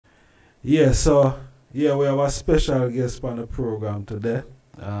Yeah, so yeah, we have a special guest on the program today.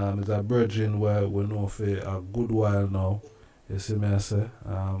 It's a virgin where we know for a good while now. You see me I say?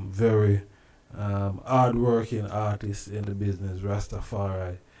 Very hard-working artist in the business,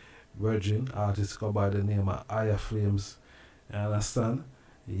 Rastafari. Virgin artist go by the name of HIYAH. You understand?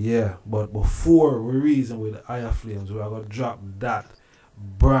 Yeah, but before we reason with HIYAH, we are going to drop that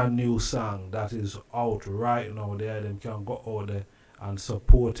brand new song that is out right now. There, them can go out there and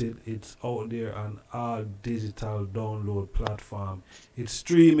support it. It's out there on all digital download platform. It's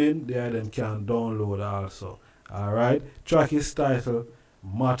streaming. There, them can download also. Alright? Track is titled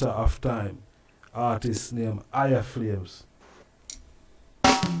Matter of Time. Artist name HIYAH.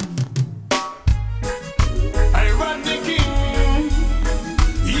 I run the king,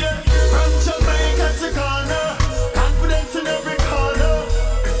 yeah, from Jamaica to Ghana, confidence in every corner.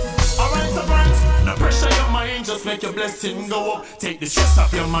 Alright, no pressure your mind, just make your blessing go up. Take the stress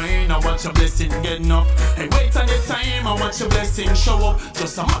off your mind and watch your blessing get up. Hey, wait on your time and watch your blessing show up.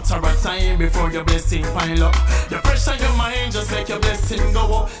 Just a matter of time before your blessing pile up. The pressure your mind, just make your blessing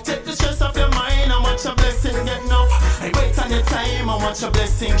go up. Take the stress off your mind and watch your blessing get up. Hey, wait on your time and watch your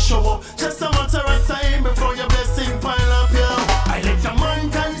blessing show up. Just a matter of time before your blessing pile up, yeah. I let a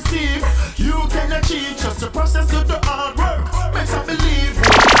man conceive, you can achieve. Just the process of the hard work, makes I believe.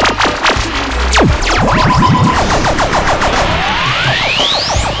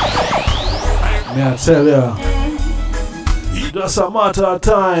 Me I tell ya, just a matter of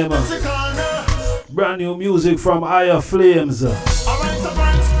time. Brand new music from HIYAH.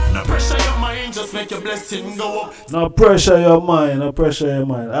 Alright, no pressure your mind, just make your blessing go up. No pressure your mind, no pressure your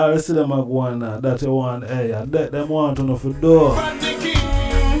mind. I see them a go on now, that you want, hey, I bet them want to know for door.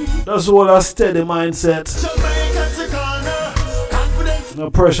 That's all a steady mindset. No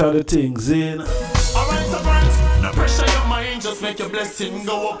pressure the things in. No pressure your mind, just make your blessing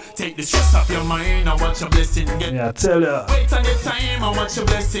go up. Take the stress off your mind and watch your blessing get. Yeah, I tell ya. Wait on your time and watch your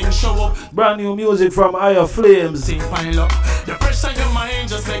blessing show up. Brand new music from HIYAH. Pile up. The pressure your mind,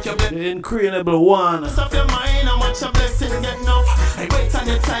 just make your blessing. The incredible one. Stress off your mind and watch your blessing get enough. Hey, wait on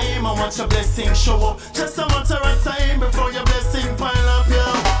your time and watch your blessing show up. Just a matter of time before your blessing pile up,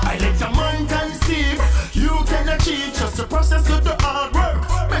 yeah. I let a man conceive, you can achieve. Just the process of the hard work,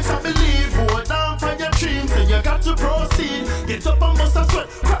 makes I believe. Hold on for your dreams and you got to proceed. Get up and bust a sweat,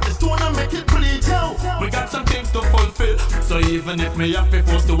 crack the stone and make it bleed, yo. We got some things to fulfill, so even if me have to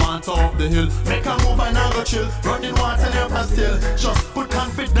force the want off the hill, make a move and I go chill. Running water never still, just put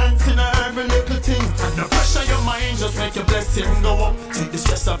confidence in every little thing. No pressure your mind, just make your blessing go up. Take the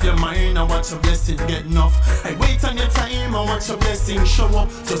stress off your mind and watch your blessing get enough. Hey, wait on your time and watch your blessing show up.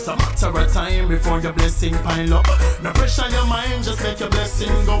 Just a matter of time before your blessing pile up. No pressure your mind, just make your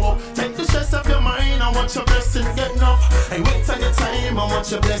blessing go up. Take the stress off your mind and watch your blessing get enough. Hey, wait on your time and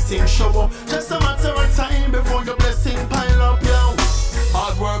watch your blessing show up. Just a matter of time before your blessing pile up, yo.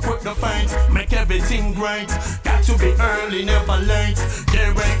 Hard work with the fight, make everything great. Got to be early, never late.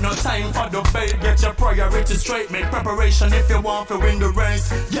 There ain't no time for the bait. Get your priorities straight, make preparation if you want to win the race.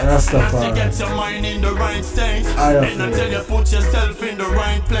 Yeah, Rastafari. and as you get your mind in the right state, then until you put yourself in the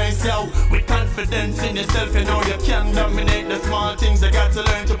right place, yo. With confidence in yourself, you know you can dominate the small things. You got to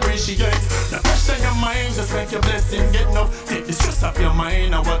learn to appreciate. The pressure in your mind, just make your blessing get enough. Take the stress off your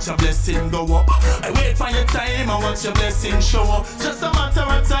mind and watch your blessing go up. I wait for your time and watch your blessing show up. Just a matter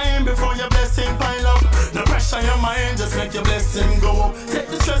of time before your blessing pile up. No pressure in your mind, just make your blessing go up. Take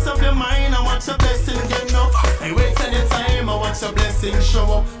the stress off your mind and watch your blessing get enough. Hey, wait on your time and watch your blessing show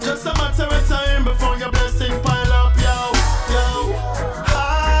up. Just a matter of time before your blessing pile up, yo, yo.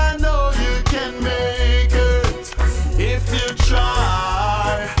 I know you can make it if you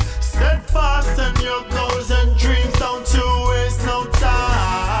try. Steadfast in your goals and dreams, don't you waste no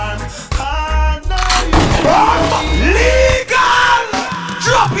time. I know you can make it.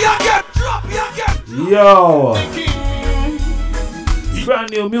 Drop you again, drop you again. Yo,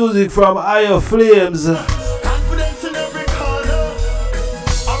 brand new music from HIYAH. Confidence in every corner.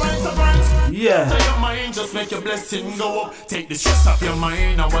 Alright. Yeah. Your mind, just make your blessing go up. Take the stress off your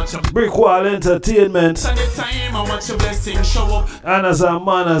mind and watch your Brickwall Entertainment. and your time and watch your blessing show up. Annas and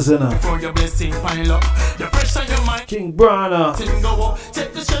manners, you know. Before your blessing pile up. The pressure your mind King Brana. go up.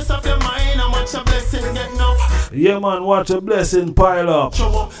 Take the stress off your mind and watch your blessing get enough. Yeah, man, watch a blessing pile up. Show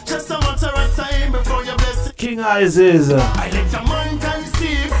up. Just a matter of time before your blessing. King Isis. I let a man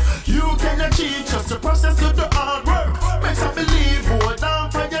conceive, you can achieve. Just the process of the hard work, makes I believe. Hold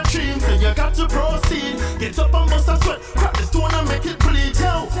on for your dreams and you got to proceed. Get up and bust a sweat, crack the stone and make it bleed,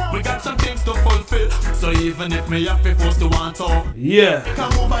 yo. We got some things to fulfill, so even if me have to force the want off. Yeah. You can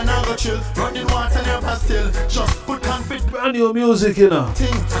move and I go chill. Running water never still. Just put confidence. Brand new music, you know.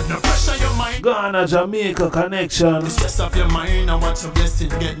 And no pressure Ghana, Jamaica connection. The stress of your mind and watch your blessing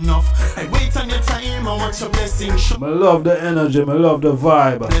get enough. I wait on your time and watch your blessing show. I love the energy, I love the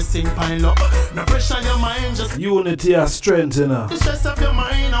vibe. Blessing pile up. No pressure on your mind, just unity and strength, you know. the stress of your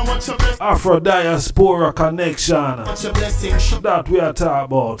mind and watch your blessing. Afro diaspora connection. Watch your blessing show. That we are talking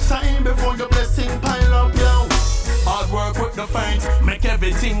about. Time before your blessing pile up, yo. Hard work with the fight, make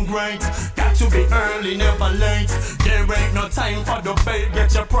everything great. Got to be early, never late. There ain't no time for the bait.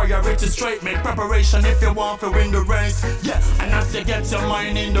 Get your priorities straight, make preparation if you want to win the race. Yeah, and as you get your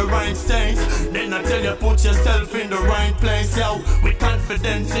mind in the right state, then I tell you put yourself in the right place, yo. With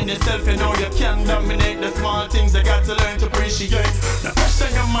confidence in yourself, you know you can dominate the small things. You got to learn to appreciate. The pressure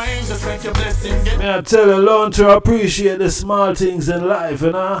in your mind, just make your blessing get. Me I tell you, learn to appreciate the small things in life,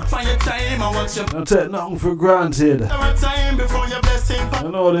 you know. Find your time and watch your. Don't take nothing for granted. Time before your blessing.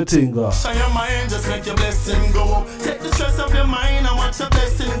 You know the thing, God. Shine your mind, just make your blessing go up. Take the stress of your mind and watch your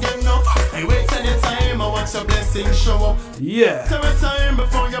blessing get enough. And wait any time and watch your blessing show up. Yeah. Take the time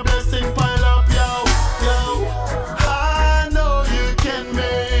before your blessing pile up, yo, yo. I know you can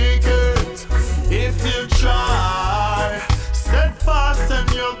make it if you try. Steadfast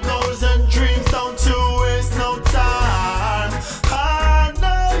in your goals and dreams, don't you waste no time. I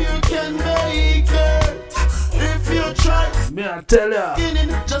know you can make it. Try. Me I tell ya.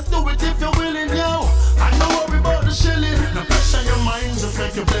 Just do it if you're willing, yo. I don't worry about the shilling. No pressure on your mind, just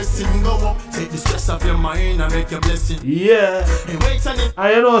make your blessing go up. Take the stress off your mind and make your blessing. Yeah. And wait on it.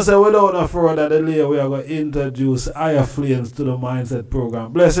 And you know, so without no further delay, we are going to introduce HIYAH Flames to the Mindset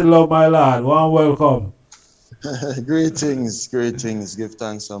Program. Blessed love, my lord. One welcome. Greetings, greetings. Give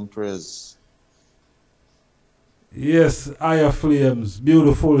thanks and praise. Yes, HIYAH Flames.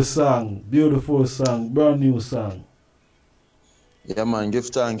 Beautiful song, brand new song. Yeah, man, give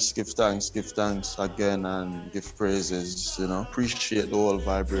thanks again and give praises, you know, appreciate the whole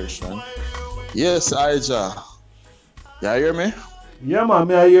vibration. Yes, Ijah. Yeah, hear me? Yeah, man,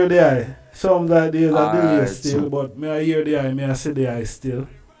 me I hear the eye. Some that days are delay Alright, still, but me I hear the eye, me I see the eye still.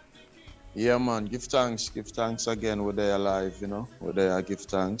 Yeah, man, give thanks again. We're there alive, you know, we're there, give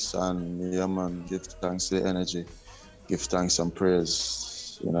thanks, and yeah, man, give thanks to the energy, give thanks and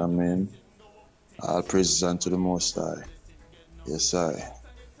praise, you know what I mean? All praises unto the Most High. Yes, I.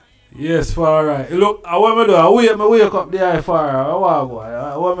 Yes, far right. Look, I want me do. I wake up the eye far. I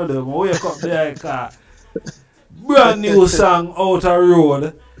want me do. I wake up the eye car. Brand new song out of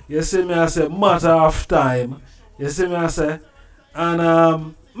road. You see me I say matter of time. You see me I say,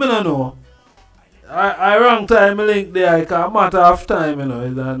 and me no know. I wrong time me link the eye car. Matter of time, you know,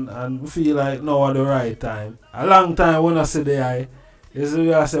 and feel like now at the right time. A long time when I see the eye. You see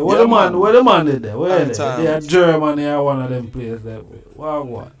me I say, where the man did there? Where they? They are Germany or one of them places there.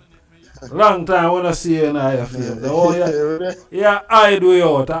 What? Long time when I see you in HIYAH Flames. Oh, yeah, hide way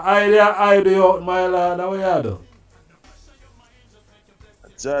out. Hide way out, my lord. What you do?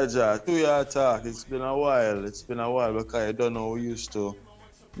 Jaja, 2 year talk. It's been a while because I don't know we used to.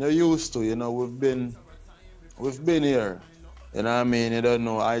 No used to, you know, we've been here. You know what I mean? You don't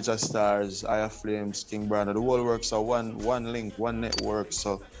know Ijahstars, HIYAH Flames, King Brandon. The whole works are one link, one network.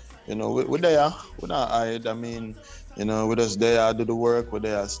 So, you know, we're there. We're not hide. I mean, you know, we're just there, do the work. We're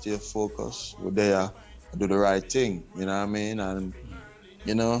there, stay focused. We're there, do the right thing. You know what I mean? And,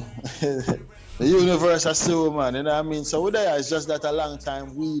 you know, the universe is so, man. You know what I mean? So we're there. It's just that a long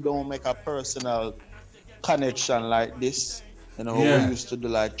time we don't make a personal connection like this. You know, yeah. We used to do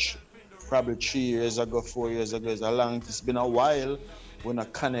like probably 3 years ago, 4 years ago. It's been a while when I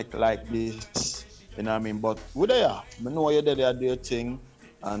connect like this. You know what I mean? But we're there. I know you're there, do your thing,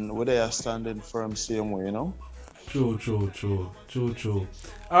 and we're there standing firm same way, you know? True.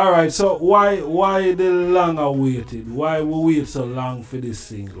 Alright, so why the long awaited? Why we wait so long for this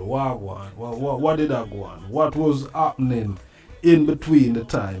single? What did that go on? What was happening in between the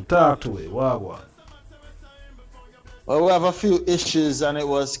time? Talk to it. What? Well, we have a few issues, and it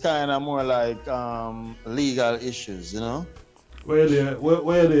was kind of more like legal issues, you know? Where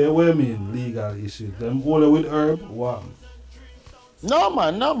you mean legal issues? Them only with herb? What? No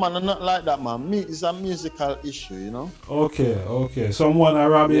man, not like that, man. It's a musical issue, you know? Okay. Someone are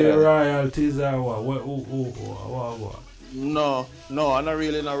robbing royalties or what? No, I'm not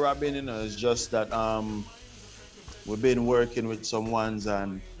really not robbing, you know. It's just that we've been working with some ones,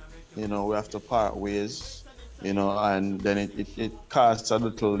 and, you know, we have to part ways. You know, and then it causes a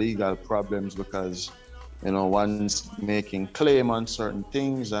little legal problems because, you know, one's making claim on certain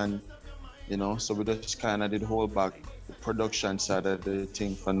things, and, you know, so we just kind of did hold back the production side of the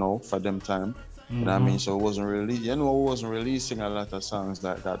thing for now, for them time. You know what I mean? So it wasn't really, we wasn't releasing a lot of songs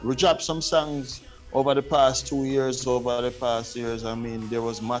like that. We dropped some songs over the past 2 years, I mean, there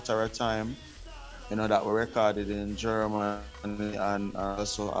was matter of time. you know, that were recorded in Germany, and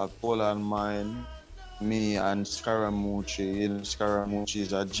also have Poland Mine, me and Scaramucci. You know, Scaramucci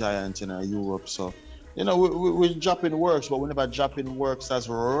is a giant in Europe, so you know, we're dropping works, but we never dropping works as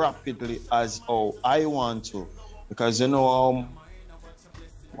rapidly as how I want to, because you know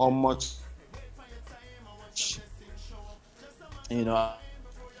how much, you know,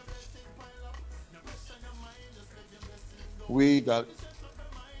 we got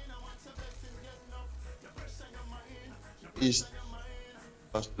East,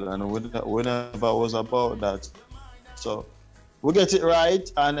 and we never was about that. So we get it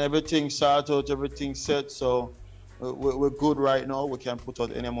right, and everything sorted out, everything set. So we're good right now. We can put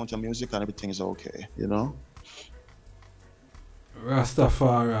out any amount of music, and everything is okay. You know.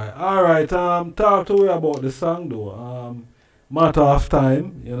 Rastafari. Alright, talk to me about the song though. Matter of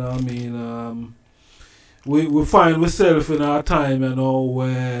time, you know what I mean? We find ourselves in our time, you know,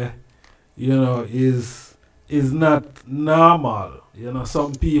 where, you know, is not normal. You know,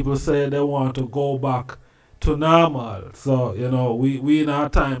 some people say they want to go back to normal. So, you know, we in our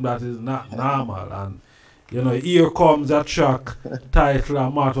time that is not normal, and you know, here comes a track titled A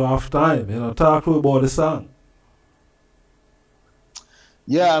Matter of Time. You know, talk to me about the song.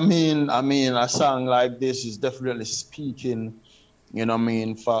 Yeah, I mean, a song like this is definitely speaking, you know what I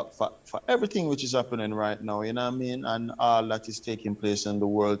mean, for everything which is happening right now, you know what I mean, and all that is taking place in the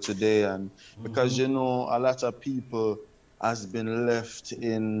world today. And because, you know, a lot of people has been left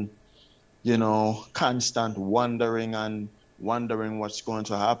in, you know, constant wondering what's going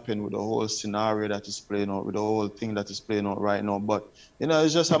to happen with the whole scenario that is playing out, with the whole thing that is playing out right now. But, you know,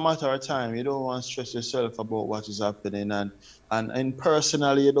 it's just a matter of time. You don't want to stress yourself about what is happening. And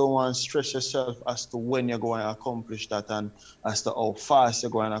personally, you don't want to stress yourself as to when you're going to accomplish that, and as to how fast you're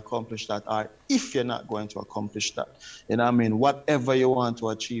going to accomplish that, or if you're not going to accomplish that. You know what I mean? Whatever you want to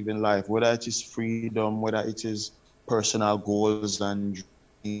achieve in life, whether it is freedom, whether it is personal goals and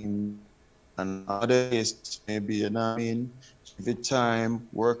dreams, and other things, maybe, you know what I mean? Give it time,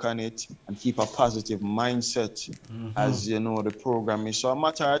 work on it, and keep a positive mindset, as you know, the program is. So A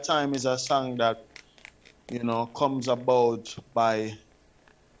Matter of Time is a song that, you know, comes about by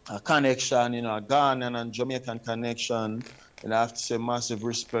a connection, you know, a Ghanaian and Jamaican connection. And I have to say massive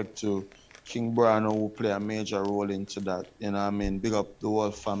respect to King Brano, who play a major role into that. You know what I mean? Big up the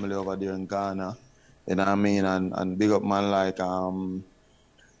whole family over there in Ghana. You know what I mean? And big up man like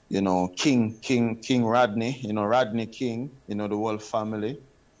you know, King Rodney, you know, Rodney King, you know, the whole family.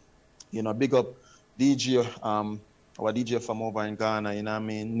 You know, big up DJ, our DJ from over in Ghana, you know what I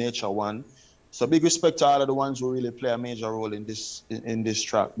mean, Nature One. So big respect to all of the ones who really play a major role in this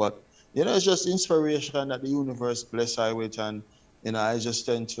track. But, you know, it's just inspiration that the universe bless I with, and, you know, I just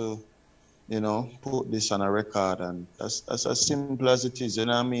tend to, you know, put this on a record, and that's as simple as it is, you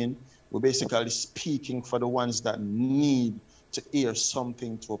know what I mean? We're basically speaking for the ones that need to hear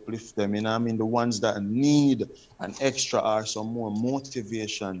something to uplift them, you know what I mean? The ones that need an extra or some more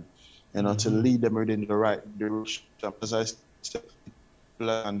motivation, you know, to lead them in the right direction. As I said,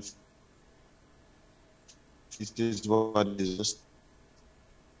 and it is what it is. Just,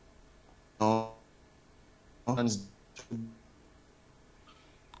 you know,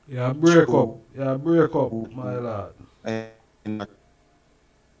 yeah, break up, my lad.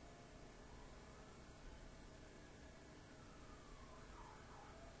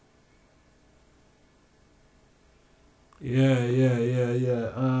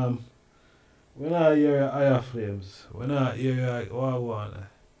 Yeah. When I hear HIYAH Flames, when I hear what I want.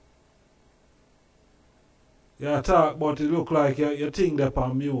 Yeah, talk, but it look like your thing there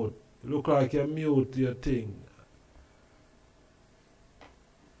on mute. It look like you mute your thing.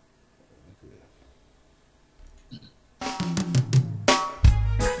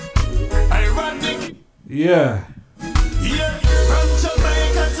 Ironic. Yeah. Yeah, from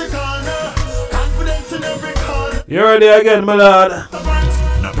Jamaica to Ghana, confidence in every corner. You ready again, my lad?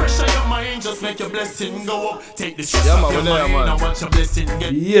 No pressure your mind, just make your blessing go up. Take the stress off your mind and watch your blessing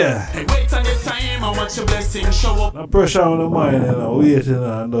get. Yeah. Hey, wait on your time and watch your blessing show up. No pressure on the mind, you know, waiting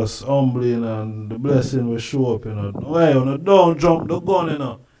and just humbling, and the blessing will show up, you know. Why, you know, don't jump the gun, you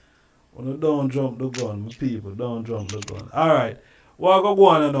know. You don't jump the gun, my people, don't jump the gun. Alright, we're going to go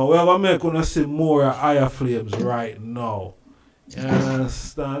on, you know. We're going to make you see more HIYAH Flames right now. You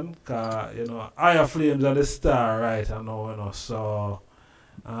understand? Because, you know, HIYAH Flames are the star right now, you know. So,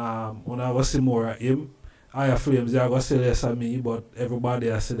 when I go see more of him, HIYAH Flames, they're going to say less of me, but everybody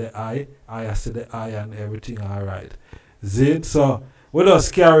has see the I see the I, and everything alright. Zid, so we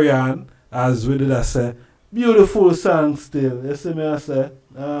just carry on, as we did I say. Beautiful song still, you see me I say.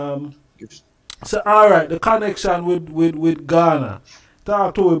 So alright, the connection with Ghana.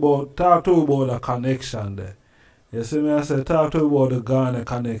 talk to me about the connection there. You see me I say talk to me about the Ghana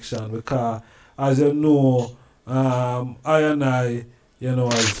connection because as you know, I and I, you know,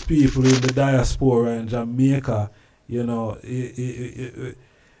 as people in the diaspora in Jamaica, you know,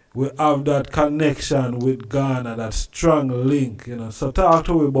 we have that connection with Ghana, that strong link, you know. So talk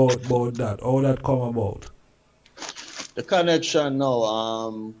to me about that, how that come about. The connection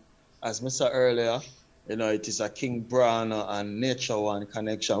now, as Mr. earlier, you know, it is a King Brown and Nature One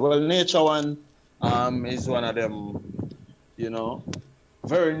connection. Well, Nature One is one of them, you know,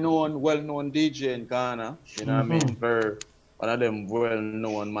 very known, well-known DJ in Ghana. You know what I mean? One of them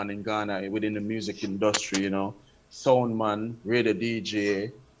well-known man in Ghana within the music industry, you know. Sound man, radio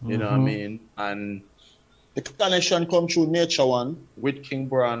DJ, you know what I mean? And the connection come through Nature One with King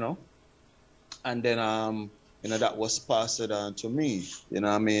Brano. And then, you know, that was passed on to me, you know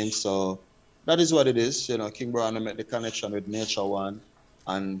what I mean? So that is what it is. You know, King Brano made the connection with Nature One.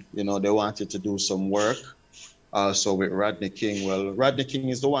 And, you know, they wanted to do some work also with Rodney King. Well, Rodney King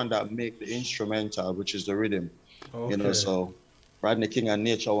is the one that make the instrumental, which is the rhythm. Okay. You know, so Rodney King and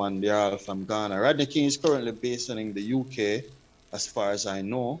Nature One, they are all from Ghana. Rodney King is currently based in the UK, as far as I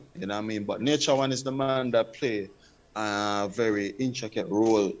know, you know what I mean? But Nature One is the man that play a very intricate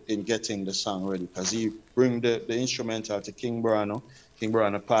role in getting the song ready, because he bring the instrumental to King Brano. King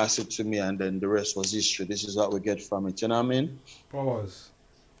Brano passed it to me, and then the rest was history. This is what we get from it, you know what I mean? Pause.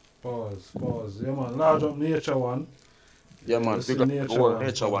 Yeah, man, large up Nature One. Yeah, man, big up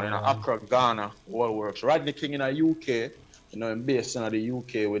Nature One in Accra, Ghana, all works. Rodney King in the UK, you know, I'm based in the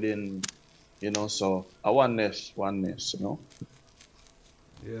UK within, you know, so a oneness, you know.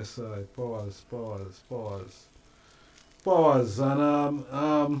 Yes, I pause.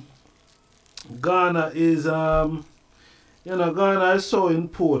 And Ghana is you know, Ghana is so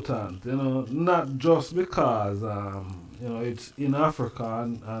important, you know, not just because you know, it's in Africa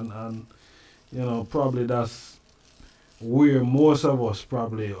and you know, probably that's where most of us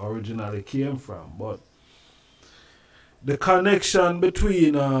probably originally came from, but the connection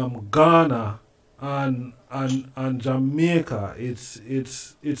between Ghana and Jamaica,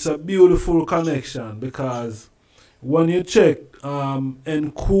 it's a beautiful connection, because when you check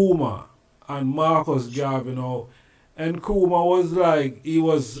Nkrumah and Marcus Garvey, you know, Nkrumah was like, he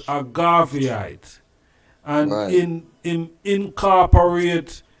was a Garveyite, and right. him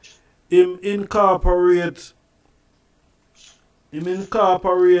incorporate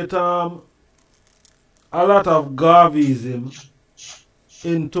a lot of Garveyism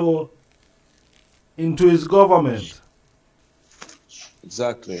into his government.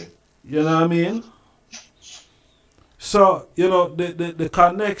 Exactly. You know what I mean? So, you know, the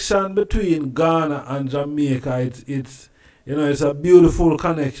connection between Ghana and Jamaica, it's you know, it's a beautiful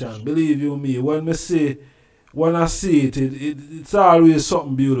connection. Believe you me, when I see it, it's always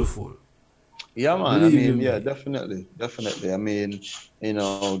something beautiful. Yeah, man. Believe I mean, yeah, definitely. I mean, you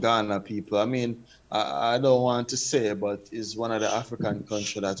know, Ghana people. I mean, I don't want to say, but it's one of the African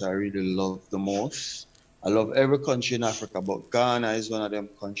countries that I really love the most. I love every country in Africa, but Ghana is one of them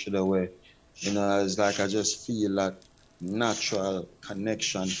countries that way, you know, it's like I just feel that natural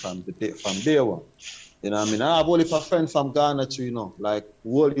connection from day one. You know what I mean? I have a heap of friends from Ghana too, you know, like a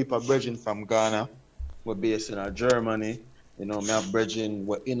whole heap of brethren from Ghana. We're based in Germany. You know, me have brethren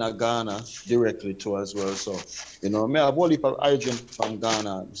were in Ghana directly too as well. So, you know, me have a whole heap of brethren from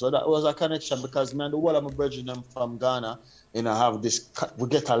Ghana. So that was a connection, because me and the whole of my brethren them from Ghana, you know, have this, we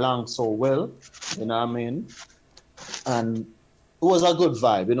get along so well, you know what I mean? And it was a good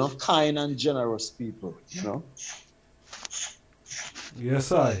vibe, you know, kind and generous people, you know.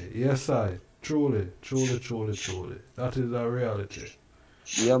 Yes, I. Truly. That is a reality.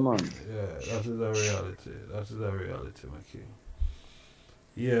 Yeah, man. Yeah, that is a reality, my king.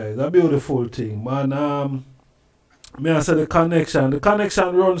 Yeah, it's a beautiful thing, man. Me I say the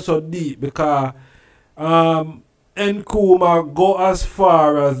connection runs so deep, because Nkrumah go as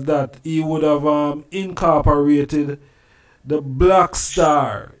far as that he would have incorporated the Black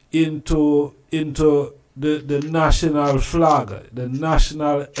Star into the national flag, the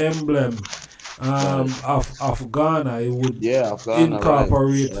national emblem of Ghana. He would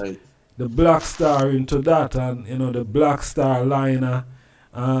incorporate right. The Black Star into that, and you know, the Black Star liner,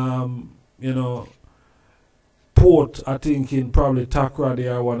 you know, port, I think in probably Takoradi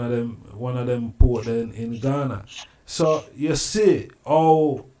or one of them port in Ghana. So you see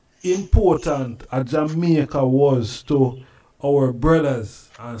how important a Jamaica was to our brothers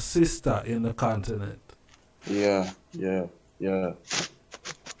and sisters in the continent. Yeah.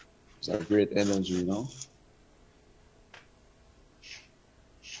 It's a great energy, you know.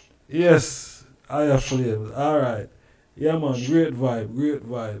 Yes, HIYAH Flames. All right. Yeah, man, great vibe,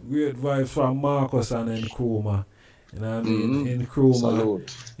 great vibe from Marcus and Nkrumah. You know what I mean? Nkrumah,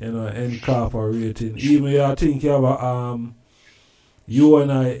 Salute. you know, incorporating. Even I think you have a you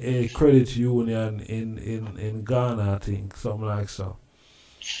and I a credit union in Ghana, I think, something like so.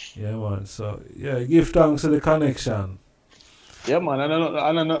 Yeah, man. So yeah, give thanks to the connection. Yeah, man,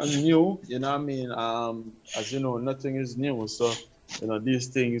 and nothing new, you know what I mean? As you know, nothing is new, so you know these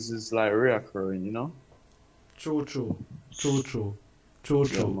things is like reoccurring, you know? True.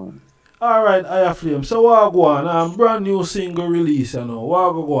 Yeah, man. Alright, I flame. So what go on? Brand new single release, you know.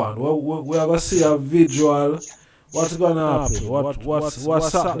 What go on? We are gonna see a visual. What's gonna happen?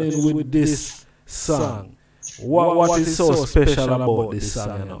 What's happening with this song? What is so special about this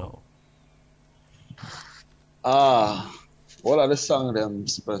song, you know? What are the song them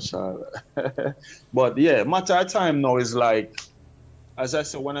special? But yeah, matter of time now is like, as I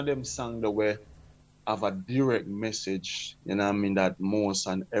said, one of them song the way have a direct message, you know what I mean, that most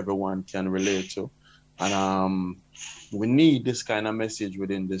and everyone can relate to. And we need this kind of message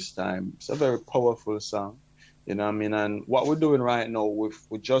within this time. It's a very powerful song, you know what I mean? And what we're doing right now, we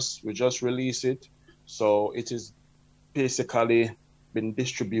just released it. So it is basically been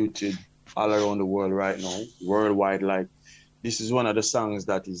distributed all around the world right now, worldwide. Like, this is one of the songs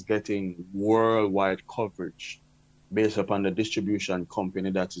that is getting worldwide coverage based upon the distribution company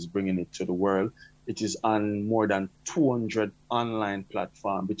that is bringing it to the world. It is on more than 200 online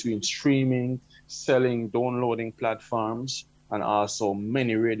platforms between streaming, selling, downloading platforms, and also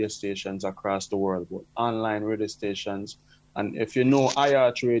many radio stations across the world, but online radio stations. And if you know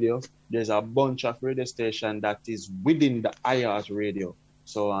HIYAH radio, there's a bunch of radio stations that is within the HIYAH radio.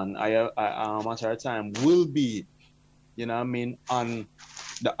 So on matter of time will be, you know what I mean, on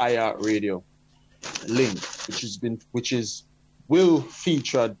the HIYAH radio link, which will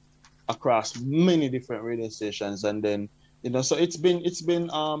feature across many different radio stations. And then, you know, so it's been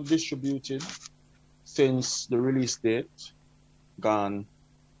distributed since the release date, gone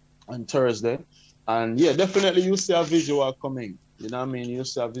on Thursday. And yeah, definitely you see a visual coming. You know what I mean? You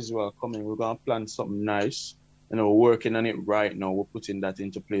see a visual coming. We're gonna plan something nice. You know, we're working on it right now. We're putting that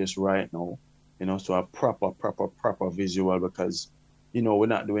into place right now. You know, so a proper visual, because, you know, we're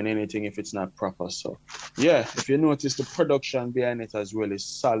not doing anything if it's not proper. So yeah, if you notice, the production behind it as well is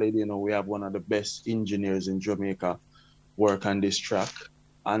solid. You know, we have one of the best engineers in Jamaica work on this track,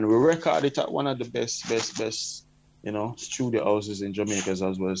 and we record it at one of the best, you know, studio houses in Jamaica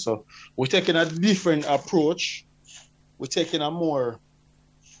as well. So we're taking a different approach. We're taking a more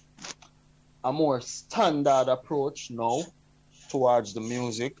standard approach now towards the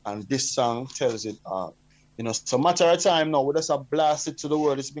music, and this song tells it all. You know, so matter of time now, we just have blasted to the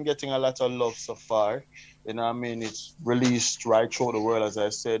world. It's been getting a lot of love so far. You know what I mean? It's released right through the world, as I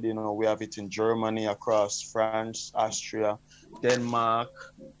said. You know, we have it in Germany, across France, Austria, Denmark,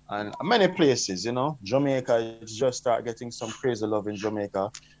 and many places, you know. Jamaica, it's just start getting some crazy love in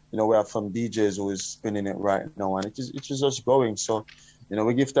Jamaica. You know, we have some DJs who is spinning it right now, and it is just going. So, you know,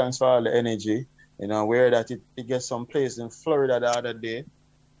 we give thanks for all the energy. You know, we heard that it gets some place in Florida the other day,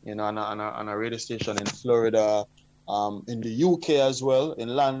 you know, on a radio station in Florida, in the UK as well, in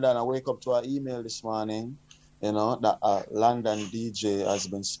London. I wake up to an email this morning, you know, that a London DJ has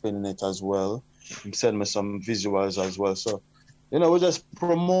been spinning it as well. He sent me some visuals as well. So, you know, we're just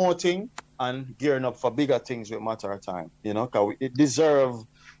promoting and gearing up for bigger things with matter of time, you know, because it deserves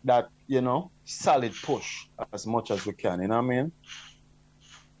that, you know, solid push as much as we can, you know what I mean?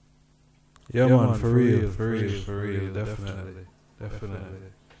 Yeah, man, for real,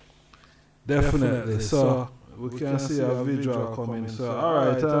 definitely. So we can see a visual coming. So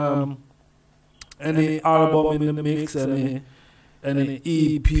alright, any album in the mix, any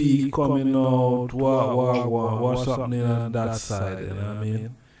EP coming out, what's happening on that side, you know what I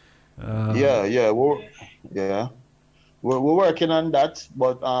mean? We're working on that,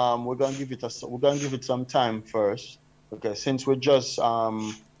 but we're gonna give it some time first. Okay, since we're just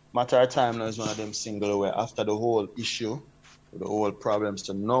matter of time now is one of them single away after the whole issue, the whole problems.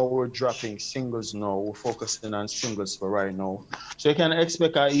 So now we're dropping singles now. We're focusing on singles for right now. So you can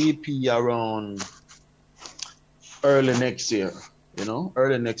expect an EP around early next year, you know, but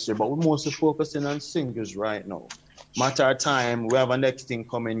we're mostly focusing on singles right now. Matter of time, we have a next thing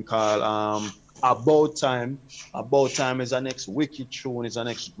coming called About Time. About Time is our next wicked tune, is our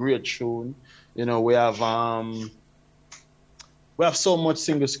next great tune. You know, we have so much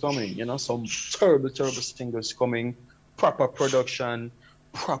singles coming, you know, some terrible singles coming, proper production,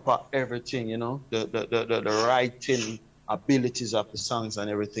 proper everything, you know, the writing abilities of the songs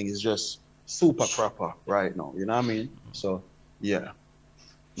and everything is just super proper right now, you know what I mean? So, yeah.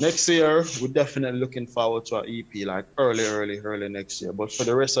 next year, we're definitely looking forward to our EP, like early next year. But for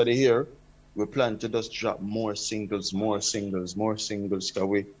the rest of the year, we plan to just drop more singles, because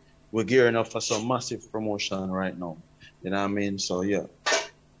we're gearing up for some massive promotion right now. You know what I mean? So, yeah.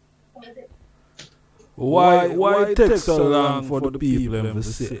 Why it takes so long for the people to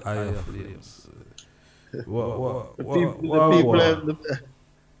see HIYAH Flames?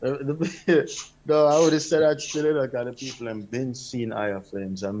 No, I would have said that still, like, the people have been seeing HIYAH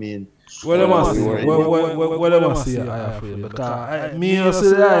Flames. I mean, what they must see? What they must see HIYAH Flames? Because me, you see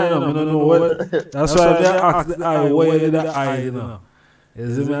the eye, you know, I don't know what. That's why they ask the eye, where is the eye, you know?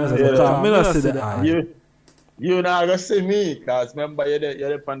 Is it me? I don't see the eye. You not gonna see me, because remember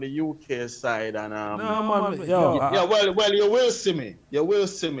you're on the UK side and no, man, yo, well you will see me. You will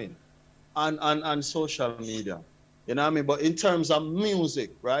see me on social media. You know what I mean? But in terms of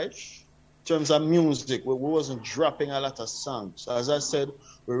music, right? In terms of music, we wasn't dropping a lot of songs. So as I said,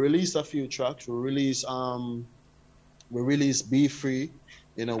 we released a few tracks. We released Be Free,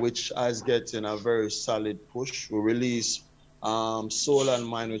 you know, which is getting a very solid push. We released Soul and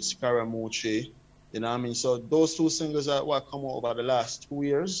Mind with Scaramucci. You know what I mean? So those two singles are what come out over the last 2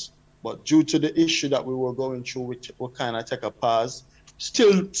 years. But due to the issue that we were going through, we kind of take a pause.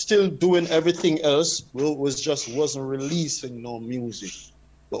 Still doing everything else. We wasn't releasing no music.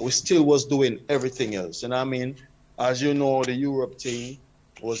 But we still was doing everything else. You know what I mean? As you know, the Europe thing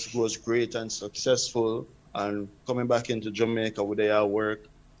was great and successful. And coming back into Jamaica with their work,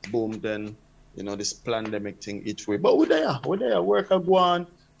 boom, then, you know, this pandemic thing hit way. But we're there, work I go on.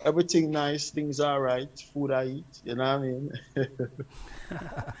 Everything nice, things all right, food I eat, you know what I mean?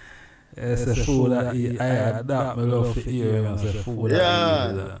 It's the food I eat. I adapt my love to hear him say food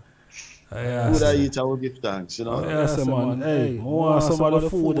I eat. Food I eat, I will give thanks, you know? Yeah, say, man, hey, I want some of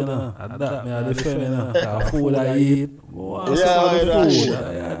the food, you know? Adapt me, I defend, you know? Food I eat, I want some of the food.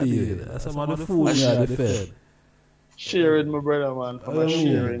 I did. Some of the food I defend. Sharing, my brother, man. I'm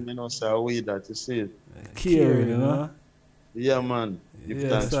sharing, you know, so we that you see it. Caring, you know? Yeah, man. Give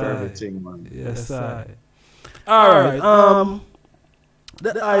thanks for everything, man. Yes, I. Alright, I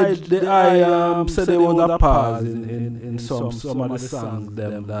said there was a pause in some of the songs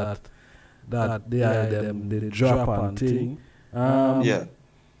them that they drop on thing. Yeah.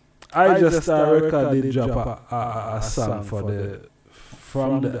 Ijahstars record did drop a song from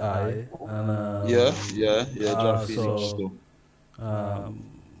the eye. And, Jah Phoenix too.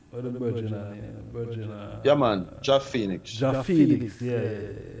 What the Virgin? Yeah, man. Jah Phoenix. Jah Phoenix, yeah.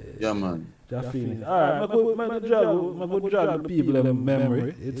 Yeah, man. Jah Phoenix. Alright, I go drag the people in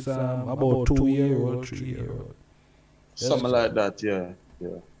memory. It's about 2 year old, 3 year old. Something like that, yeah.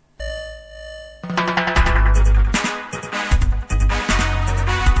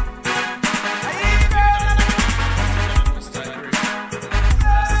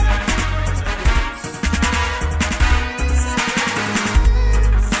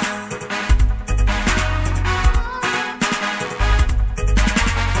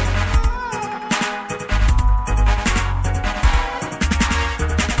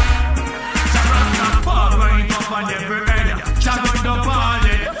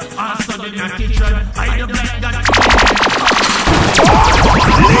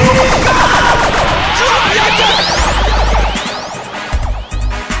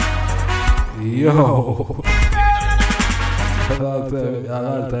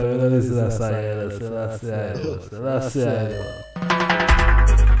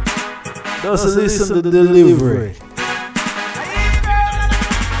 Yo, just listen to the delivery.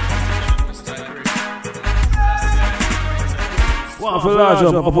 One for large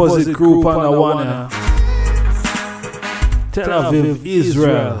opposite group on the one. Tel Aviv,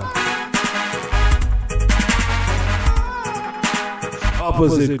 Israel.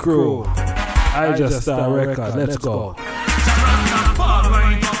 Opposite crew. Ijahstars record, let's go.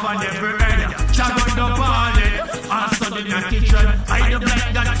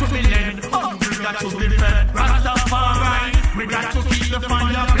 Rastafari, we got to keep the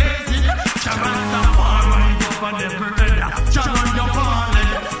fire blazing. Rastafari, up on every head. Challenge your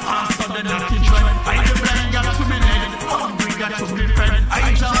calling. After the kitchen, I the blind got to be led. We got to be fed. I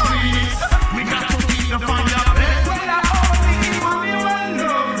just freeze. We got to keep the fire blazing. Well, I only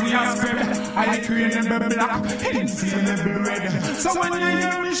love we are spread. I create a black, insane a red. So when you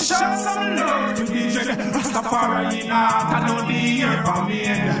hear me shout some love to the dread, Rastafari in art, I know the ear from me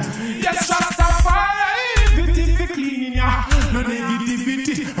end. Yes, Rastafari, beauty clean in ya, no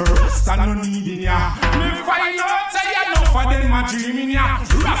negativity, Rasta no need in ya. Me find out say you know for them a dream in ya.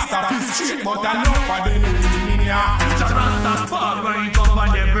 Rasta is straight, but I know for the linear. Rastafari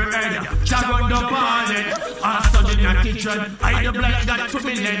covered every head. Jah run the ballad. I study not kitchen. I the black got to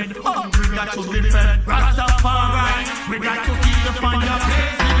be led. Hungry got to be fed. Rastafari, we got to keep the fire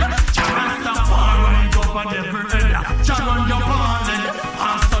blazing. Rastafari covered every head. Jah run the ballad.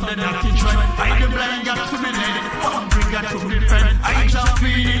 I study not kitchen. I the black got to be led. Hungry got to be fed. I just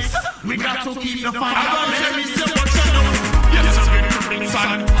Phoenix. We got to keep the fire blazing. Yes, it's been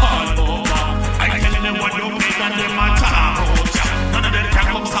sun all over. I tell them what don't make and them a talk out. None of them can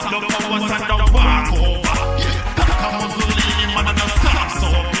come stop the powers and the walk over. Come on, Zulini, man, and a star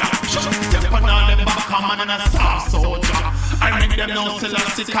soldier. Step on all them back, man, and a star soldier. I make them know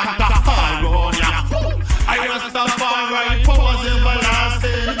Selassie can't fall on ya. I Rastafari, powers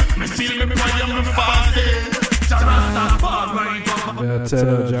everlasting. Me see me prayer, me fasting. Rastafari, I tell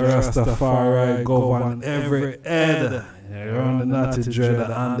you, Ijahstars go on every head. You're on the natty dread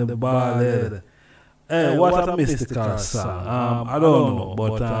and the ball head. Hey, what a mystical song. I don't know,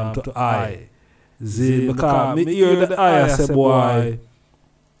 but to I. Because me hear the I say, boy,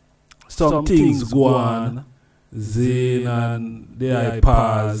 some things go on. And the I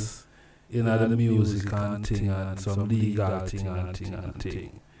pause in the music and thing and some legal thing and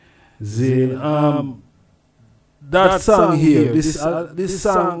thing. That song here, this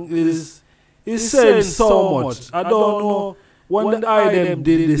song is saying so much. I don't know when the IDM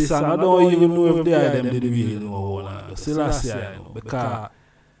did this song. I don't even know if the IDM did really know what Selassie I know, because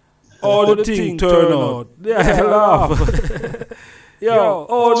all the things turn out. They laugh. When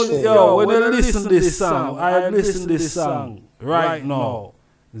I listen to this song, I listen to this song right now.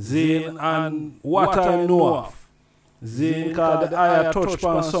 And what I know of. Because I touch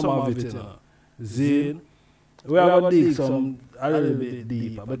on some of it, you know. We are going to dig some a little bit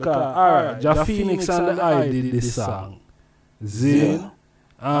deeper because alright, Jah Phoenix and the I did this song. The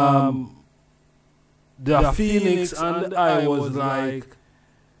Phoenix and the I was like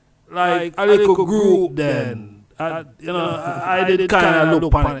a little group then. I did kind of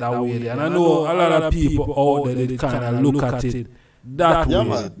look on it that way, and I know a lot of people out there did kind of look at it that way.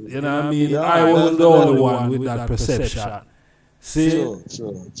 Man. You know what I mean? I was the only one with that perception. See?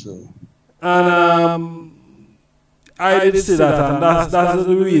 True. And I did say that, and that's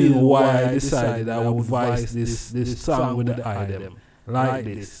the reason why I decided I would voice this song with the item like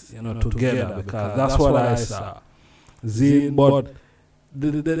this, together, because that's what I saw. But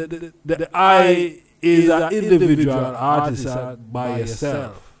the I is an individual artist by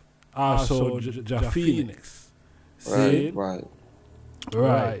yourself, also Jah Phoenix. See? Right.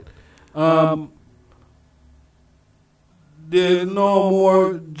 There's no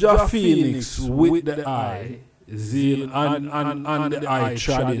more Jah Phoenix with the I. And the eye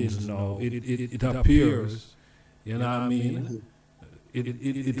traditions now, it appears, you know what I mean?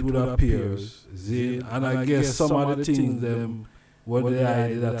 It would appear. And I guess some of the things what the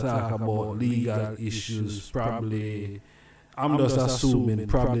eye that talk about legal issues probably, I'm just assuming,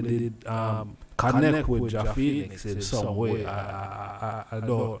 probably did connect with Jah Phoenix in some way. I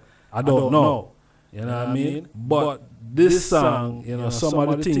don't know, you know what I mean? But this song, some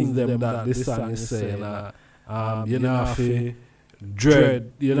of the things that this song is saying, you know, have to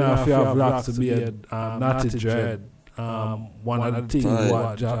dread, you know, have to have lots to be not to dread. One of the things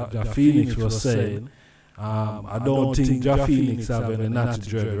what Jah Phoenix was saying, I don't think Jah Phoenix have any not to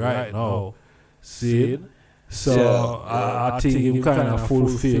dread right now. See? So I think he kind of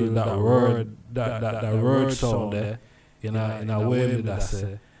fulfilled that word, that word sound there in a way with that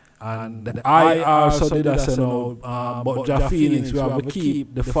say. And I also did that say no, but Jah Phoenix, we have to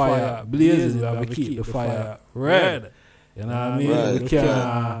keep the fire blazing, we have to keep the fire red. You know what I mean? Right. We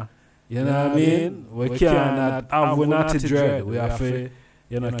can't, you know what I mean? We cannot have we not to dread. We have to,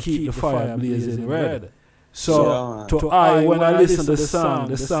 keep the fire blazing red. So when I listen to the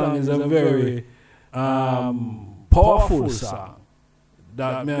song is a very powerful song.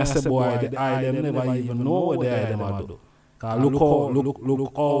 That me I say, boy, the them never even know what the them do.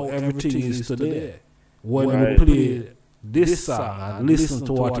 Look how everything is today. When we play this song and listen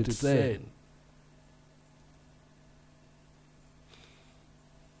to what it's saying.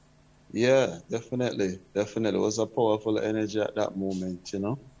 Yeah, definitely. It was a powerful energy at that moment,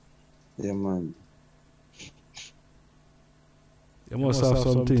 Yeah, man. You must have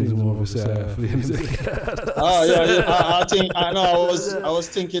some things more to say. I think I know. I was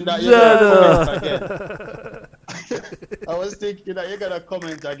thinking that you're gonna comment again. I was thinking that you're gonna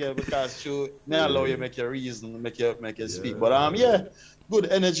comment again because now allow you make your reason, make you speak. But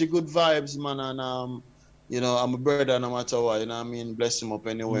good energy, good vibes, man, and I'm a brother no matter what. You know what I mean? Bless him up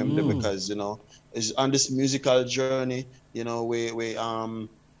anyway, because it's on this musical journey. We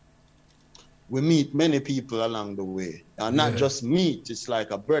we meet many people along the way. And not just meet, it's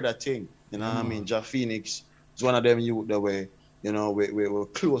like a brother thing. You know what I mean? Ja Phoenix is one of them youth that we, you know, we're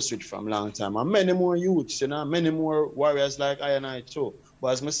close with from a long time. And many more youths, you know, many more warriors like I and I too. But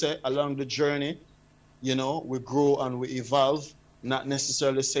as I say, along the journey, you know, we grow and we evolve, not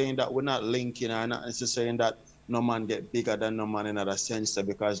necessarily saying that we're not linking or not necessarily saying that no man get bigger than no man in that sense,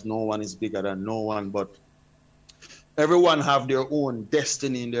 because no one is bigger than no one, but everyone have their own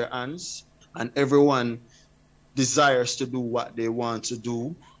destiny in their hands and everyone desires to do what they want to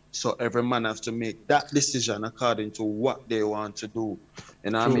do. So every man has to make that decision according to what they want to do.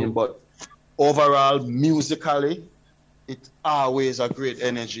 You know what I mean? But overall, musically, it's always a great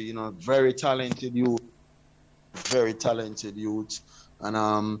energy, you know, very talented youth.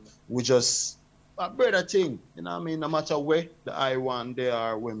 And we just a brother thing, you know what I mean? No matter where the I want they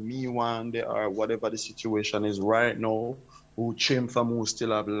are, where me want they are, whatever the situation is right now, who trim from who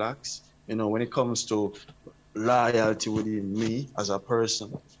still have lacks, you know, when it comes to loyalty within me as a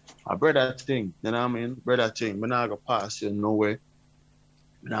person, a brother thing, you know what I mean? Brother thing, I'm not gonna pass you nowhere.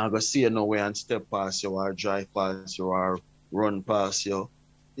 I'm not gonna see you nowhere and step past you or drive past you or run past you.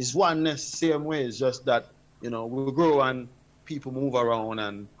 It's oneness, same way. It's just that, you know, we grow and people move around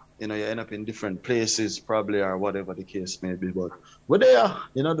and, you know, you end up in different places probably or whatever the case may be. But we're there,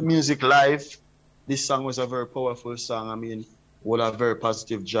 you know, the music live. This song was a very powerful song. I mean, we'll have very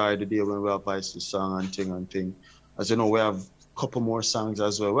positive joy the day when we advise the song and thing. As you know, we have a couple more songs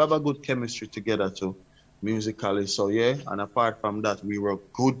as well. We have a good chemistry together too, musically. So yeah, and apart from that, we were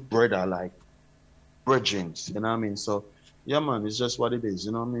good brother, like bridgings, you know what I mean? So yeah, man, it's just what it is,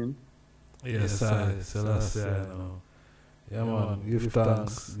 you know what I mean? Yes, I know. Yeah, man, give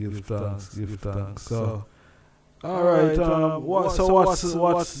thanks. So, all right,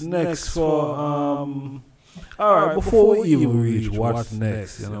 what's next for, all right, before we even reach what's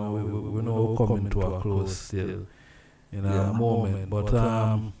next, you know, we know we're coming to a close still in a moment, but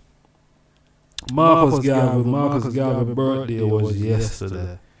Marcus Garvey's birthday was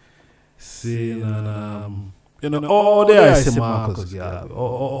yesterday. Seeing and you know, all there I see Marcus Garvey,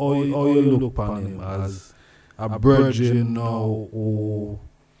 or you look upon him as a virgin now who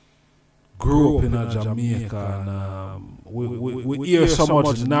grew up in Jamaica, and we hear so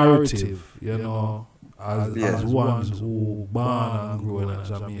much narrative, you know, as ones who born and grew in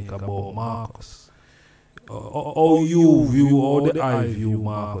Jamaica about Marcus. How you view, how the I view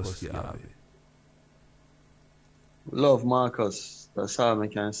Marcus Garvey? Love Marcus, that's all I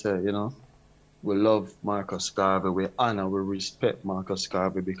can say, you know. We love Marcus Garvey, we honor, we respect Marcus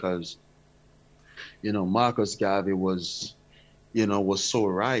Garvey because, you know, Marcus Garvey was, you know, was so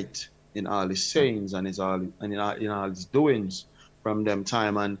right in all his sayings and in all his doings from them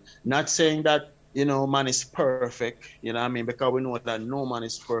time. And not saying that, you know, man is perfect, you know what I mean? Because we know that no man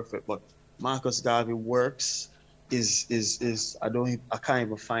is perfect, but Marcus Garvey works is I can't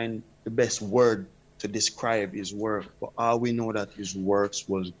even find the best word to describe his work, but all we know that his works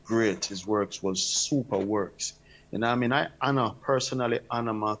was great. His works was super works. You know what I mean? I personally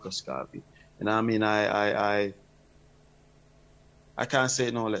honor Marcus Garvey. You know what I mean? I can't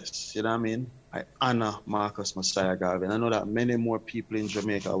say no less. You know what I mean? I honor Marcus Messiah Garvey. And I know that many more people in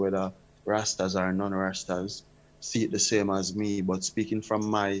Jamaica, whether Rastas or non-Rastas, see it the same as me. But speaking from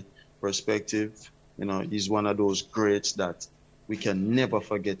my perspective, you know, he's one of those greats that we can never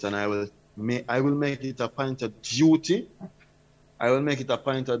forget. And I will make it a point of duty.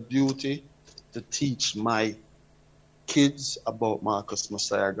 To teach my kids about Marcus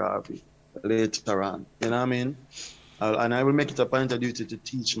Messiah Garvey later on. You know what I mean? And I will make it a point of duty to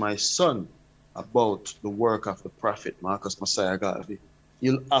teach my son about the work of the prophet Marcus Messiah Garvey.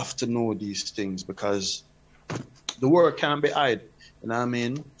 You'll have to know these things because the work can't be hid. You know what I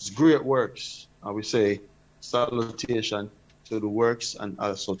mean? It's great works. I would say salutation to the works and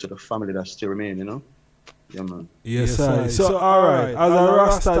also to the family that still remain, you know? Yeah, man. Yes, sir. So all right, as a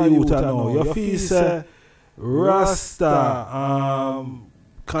Rasta youth I know, you feel say Rasta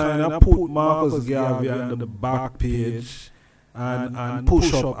kind of put Marcus Garvey on the back page and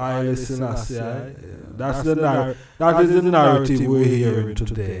push up Haile Selassie. That is the narrative we're hearing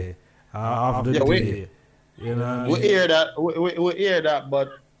today. After the day. You know we hear that. We hear that,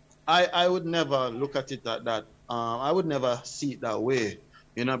 but I would never look at it like that. I would never see it that way,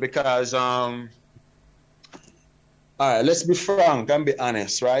 you know, because all right, let's be frank and be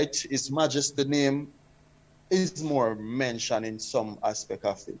honest, right? His Majesty name is more mentioned in some aspect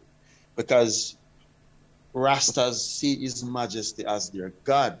of it, because Rastas see His Majesty as their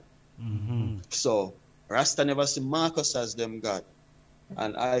God. So Rasta never see Marcus as them God,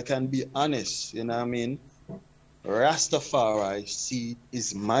 and I can be honest, you know what I mean? Rastafari see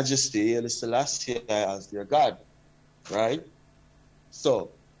His Majesty Haile Selassie as their God, right? So,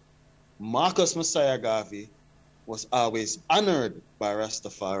 Marcus Messiah Garvey was always honored by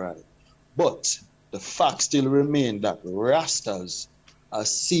Rastafari. But the fact still remains that Rastas are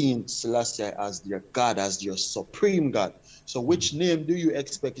seeing Selassie as their God, as their supreme God. So which name do you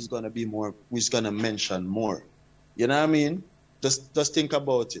expect is going to be more, who's going to mention more? You know what I mean? Just think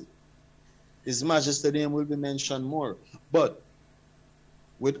about it. His Majesty name will be mentioned more. But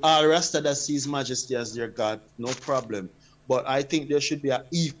with all Rasta that see His Majesty as their God, no problem. But I think there should be an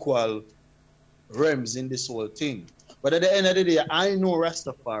equal realms in this whole thing. But at the end of the day, I know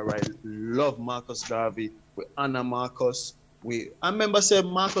Rastafari love Marcus Garvey. We honor Marcus. I remember saying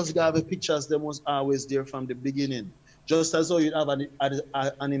Marcus Garvey pictures, them was always there from the beginning. Just as though you have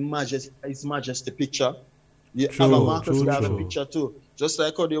His Majesty picture, you have a Marcus Garvey picture too. Just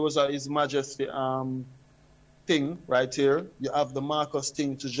like how there was a His Majesty thing right here, you have the Marcus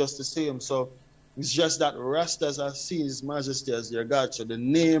thing to just the same. So it's just that Rastas are seeing His Majesty as their God. So the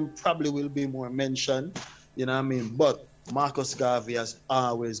name probably will be more mentioned, you know what I mean? But Marcus Garvey has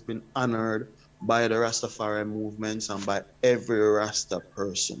always been honored by the Rastafari movements and by every Rasta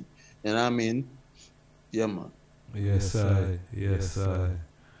person. You know what I mean? Yeah, man. Yes, I. Yes, I.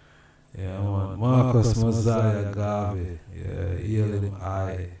 Yeah, man. Marcus Messiah Garvey. Yeah, heal him,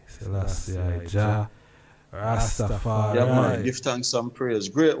 I. Selassie, Ijah. Rastafari. Yeah, man. Give thanks and praise.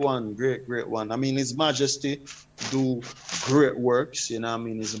 Great one, great one. I mean, His Majesty do great works. You know what I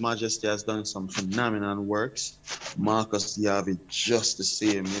mean? His Majesty has done some phenomenal works. Marcus Garvey just the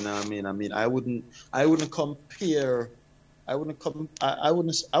same. You know what I mean? I wouldn't compare. I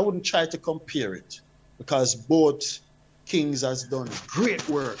wouldn't try to compare it, because both kings has done great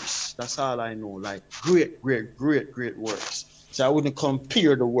works. That's all I know. Like great works. So I wouldn't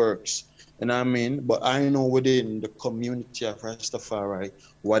compare the works. You know what I mean? But I know within the community of Rastafari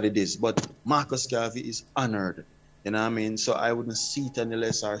what it is. But Marcus Garvey is honored. You know what I mean? So I wouldn't see it any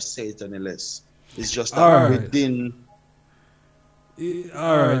less or say it any less. It's just that within.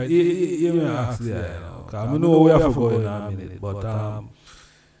 All right. You may ask that. I know we have to go in a minute. But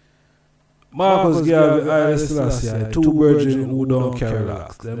Marcus Garvey, Haile Selassie, two virgins who don't carry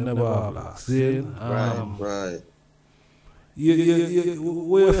locks. Them never have locks. Right.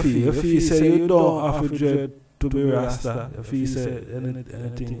 What you feel? You feel say you don't have to dread to be Rasta? You feel say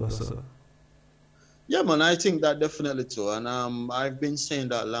anything or so? Yeah, man, I think that definitely too. And I've been saying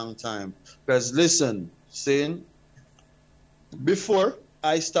that a long time. Because listen, before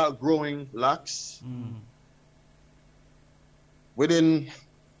I start growing locks, within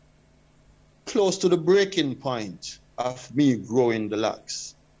close to the breaking point of me growing the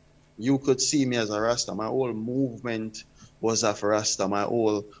locks, you could see me as a Rasta. My whole movement was of Rasta. My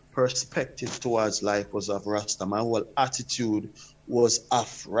whole perspective towards life was of Rasta. My whole attitude was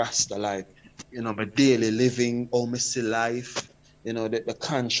of Rasta. Like, you know, my daily living, how I see life, you know, the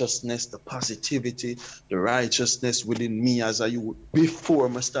consciousness, the positivity, the righteousness within me as a youth before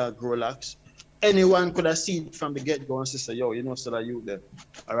I start grow locks. Anyone could have seen it from the get-go and say, yo, you know, still a youth there.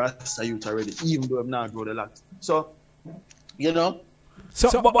 A Rasta youth already, even though I'm not grow the locks. So, you know. So,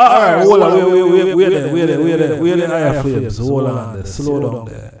 all right, hold on, we're the higher flames. Hold on there, slow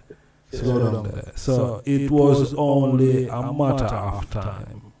down there. So it was only a matter of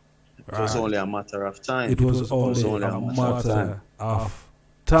time. It was only a matter of time. It was only a matter of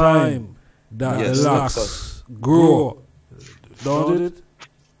time that the locks grow, don't it?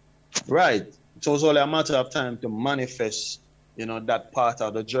 Right. It was only a matter of time to manifest, you know, that part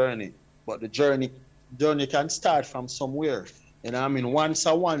of the journey. But the journey can start from somewhere. You know what I mean? Once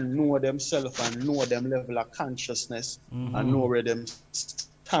one know themselves and know them level of consciousness and know where them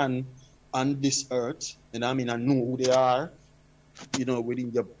stand on this earth, you know what I mean, and know who they are, you know,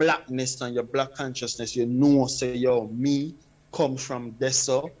 within your blackness and your black consciousness, you know, say, yo, me come from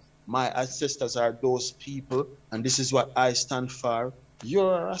Deso, my ancestors are those people, and this is what I stand for.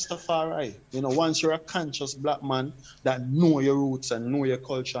 You're a Rastafari. You know, once you're a conscious black man that know your roots and know your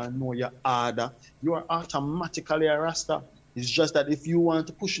culture and know your order, you are automatically a Rasta. It's just that if you want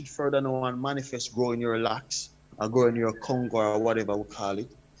to push it further now and manifest, grow in your locks or grow in your Congo or whatever we call it,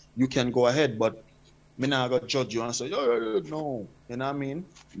 you can go ahead, but me not gonna judge you and say, no. You know what I mean?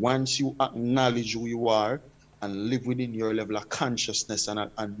 Once you acknowledge who you are and live within your level of consciousness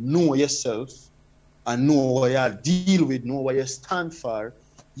and know yourself and know what you deal with, know what you stand for,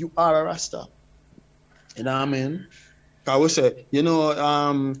 you are a Rasta. You know what I mean? Because we say, you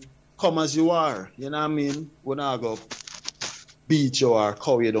know, come as you are. You know what I mean? We're not going to beat you or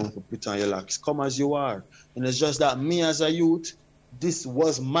cow you down to put on your locks. Come as you are. And it's just that me as a youth, this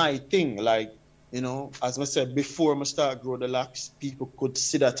was my thing. Like, you know, as I said before I start grow the locks, people could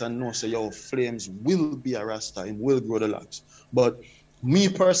see that and know, say, yo, Flames will be a Rasta, him will grow the locks. But me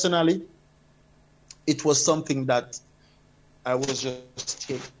personally, it was something that I was just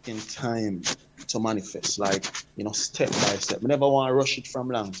taking time to manifest, like, you know, step by step. I never want to rush it from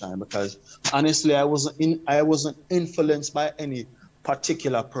a long time because honestly, I wasn't influenced by any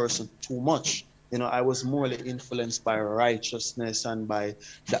particular person too much. You know, I was morely influenced by righteousness and by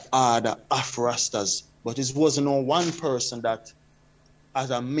the other Afro-Rastas. But it wasn't on one person that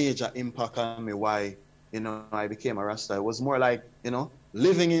had a major impact on me why, you know, I became a Rasta. It was more like, you know,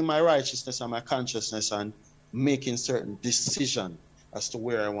 living in my righteousness and my consciousness and making certain decisions as to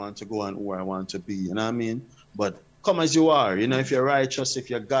where I want to go and who I want to be, you know what I mean? But come as you are, you know, if you're righteous, if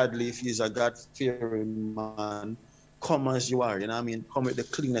you're godly, if he's a God-fearing man, come as you are, you know what I mean? Come with the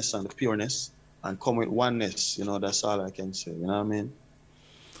cleanness and the pureness and come with oneness, you know, that's all I can say, you know what I mean?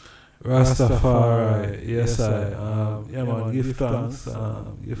 Rastafari, yes, yeah, man, give thanks,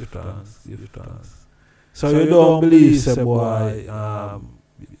 give thanks. So you don't believe, say, boy,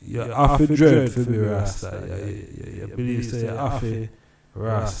 you have to dread for be Rasta, you believe, say, you have to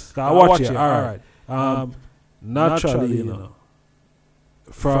Rasta. I watch it, alright. Naturally, you know,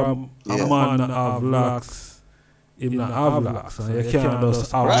 from a man that have locks, him not have locks, and you can't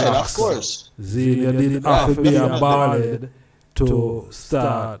just have right, locks. Of course. You did have to be a ballad to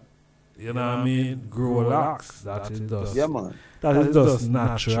start, you know what I mean, grow locks. That is just, yeah, man. that is just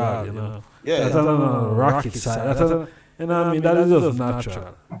natural, you know. Yeah, that's not a rocket side. That's a, you know what I mean, that is just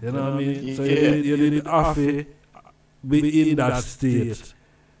natural. You know what I mean? So you did have to be in that state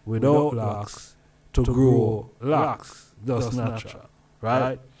without locks to grow locks. Just natural,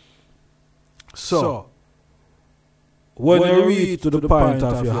 right? So, when you reach to the point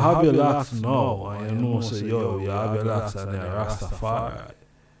of you have your locks now and you know, say, yo, you have your locks and you're Rastafari,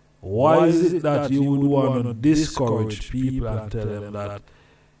 why is it that you would want to discourage people and tell them that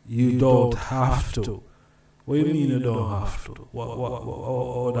you don't have to? What do you mean you don't have to?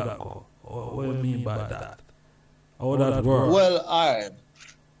 How that go? What do you mean by that? How that work? Well, alright.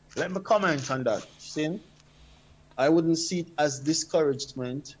 Let me comment on that. See, I wouldn't see it as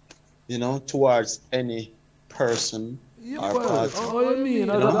discouragement, you know, towards any person. Yeah, or party. what do you mean?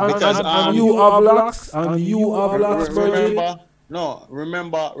 Because, and you have locks? And you have locks,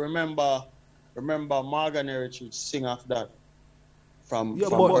 remember Morgan Heritage sing off that from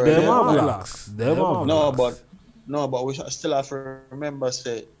but them have locks. Them have locks. But we still have to remember,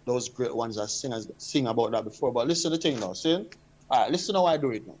 say, those great ones that sing about that before. But listen to the thing now, see? Alright, listen how I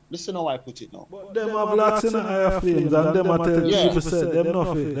do it now. Listen how I put it now. But them have locks in the higher flames, and them I tell people say them not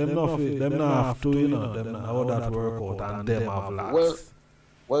have to, you know, them not how that work out, and them have locks.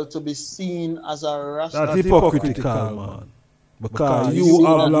 Well, to be seen as a Rasta. That's hypocritical, man. Because you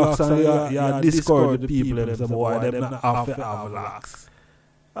have locks and you discourage the people and say, boy, them not have to have locks.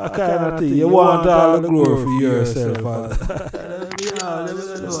 I kind of think you want all the glory for yourself.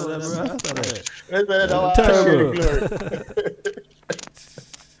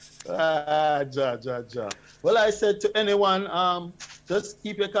 Well, I said to anyone, just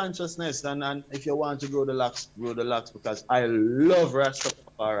keep your consciousness, and if you want to grow the locks, because I love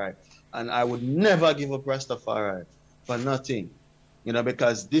Rastafari, and I would never give up Rastafari for nothing, you know,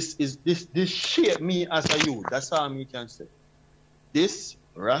 because this shaped me as a youth. That's all I can say. This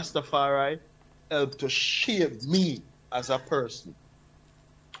Rastafari helped to shape me as a person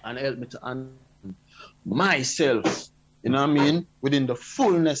and helped me to understand myself, you know what I mean, within the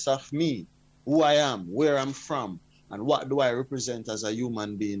fullness of me, who I am, where I'm from, and what do I represent as a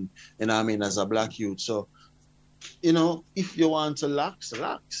human being, you know what I mean, as a black youth. So, you know, if you want to lax,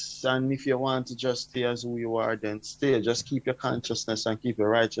 and if you want to just stay as who you are, then stay. Just keep your consciousness and keep your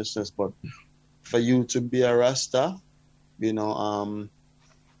righteousness. But for you to be a Rasta, you know,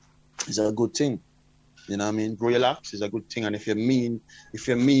 is a good thing. You know what I mean? Grow your locks is a good thing. And if you mean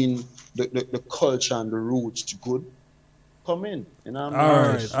the culture and the roots good, come in. You know what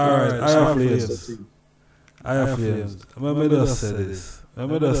I mean? All right. I have flames. Let me just say this.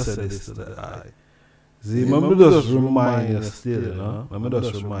 To the eye. See, let me just remind you still, you know? Let me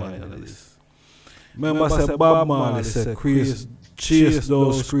just remind you this. Remember, say Bob Marley said, chase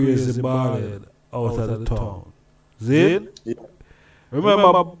those crazy ballad out of the town. See? Yeah.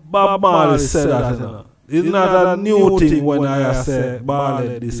 Remember, Bob Marley said that, you know. It's not a new thing when I say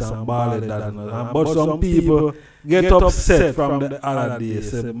ballad this and ballad that. But some people get upset from the other day,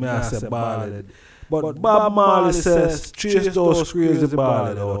 say, may I say ballad. But Bob Marley says, chase those crazy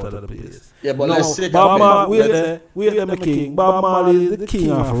ballad out of the place. Yeah, but let's say Bob Marley, we're the king. Bob Marley is the king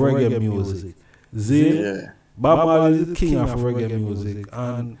of reggae music. See? Yeah. Bob Marley is the king of reggae music.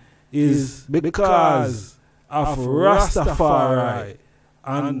 And is because of Rastafari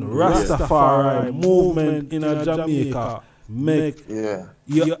and Rastafari movement in Jamaica make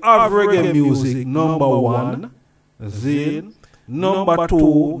you have reggae music number one, Zane. Number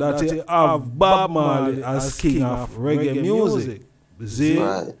two, that you have Bob Marley as king of reggae music,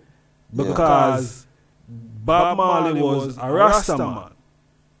 Zane, because Bob Marley was a Rasta man.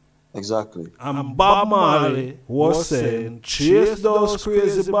 Exactly. And Bob Marley was saying, chase those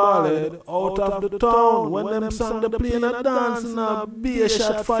crazy ballad out of the town. When them sang the playing a dance and a be a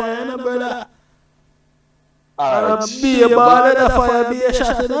shot fire, and a brother. And a be a ballad a fire, be a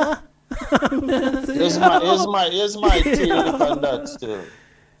shot, Here's my take on that still.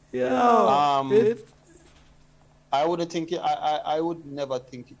 Yeah. I would never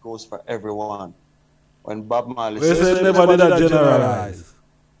think it goes for everyone. When Bob Marley says never did that generalize.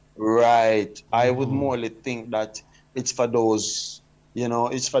 Right. I would morely think that it's for those,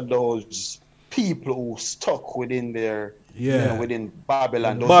 it's for those people who stuck within their, within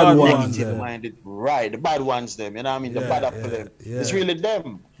Babylon. Those bad ones, minded, right? The bad ones, them. You know what I mean? The bad for them. It's really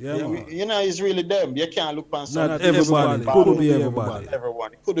them. It's really them. You can't look on some. Not everybody. Could be everybody.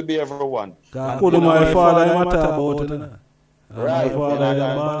 Everyone. It could be everyone. Could be my father. I'm about it. Right,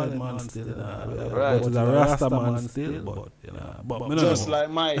 man still, right. But it's a Rasta man still, but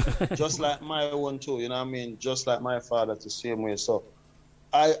just like my own too, you know what I mean? Just like my father the same way. So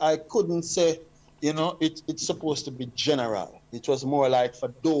I couldn't say, it's supposed to be general. It was more like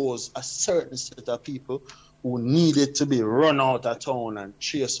for those a certain set of people who needed to be run out of town and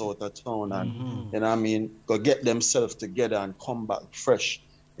chase out of town and you know what I mean, go get themselves together and come back fresh.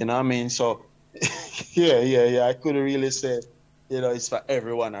 You know what I mean? So yeah. I couldn't really say, it's for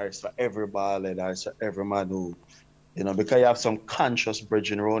everyone or it's for every ballad or it's for every man who, because you have some conscious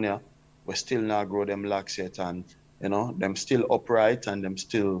bridging around here, we still not grow them locks yet and, them still upright and them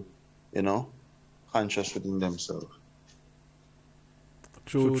still, conscious within themselves.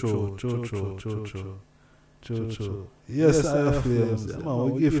 True. Yes, I have flames.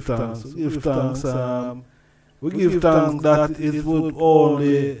 We give thanks. We give thanks that it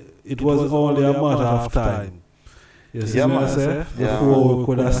was only a matter of time. You see what I say? Before we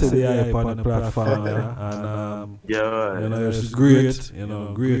could have said the hype on the platform, and it's great,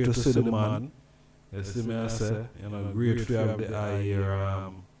 great to see the man. You see me I say? Great to have the eye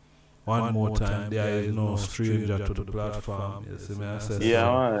here. One more time, the eye is no stranger to the platform. You see me I say?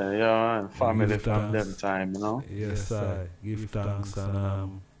 Yeah, family from them time, Yes, I give thanks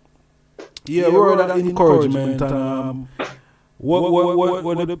and word of encouragement and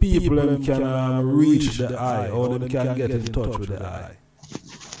what the people them can reach the eye or them can get in touch with the eye.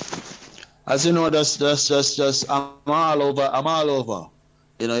 As you know, just I'm all over.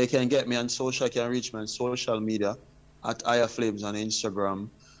 You can get me on social, you can reach me on social media at HIYAH Flames on Instagram,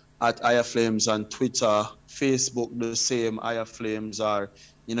 at HIYAH Flames on Twitter, Facebook the same, HIYAH Flames, or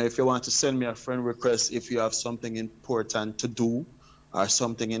if you want to send me a friend request if you have something important to do or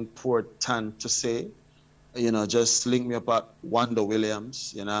something important to say, just link me up at Wanda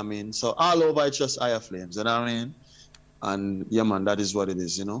Williams, you know what I mean? So all over it's just HIYAH Flames, you know what I mean? And yeah, man, that is what it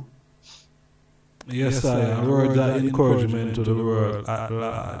is, Yes, I words of encouragement to the world at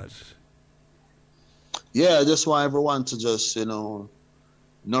large. Yeah, I just want everyone to just,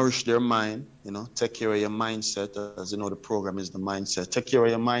 nourish their mind, take care of your mindset. As you know, the program is the mindset. Take care of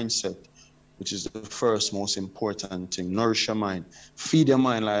your mindset, which is the first most important thing. Nourish your mind. Feed your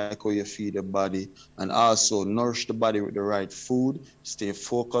mind like how you feed your body. And also nourish the body with the right food. Stay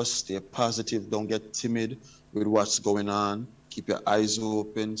focused, stay positive. Don't get timid with what's going on. Keep your eyes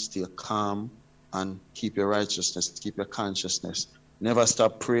open, stay calm, and keep your righteousness, keep your consciousness. Never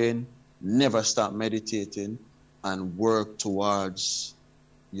stop praying, never stop meditating, and work towards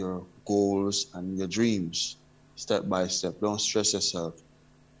your goals and your dreams, step by step. Don't stress yourself.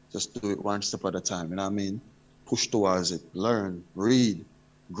 Just do it one step at a time, you know what I mean? Push towards it, learn, read,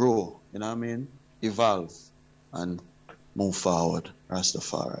 grow, you know what I mean? Evolve, and move forward.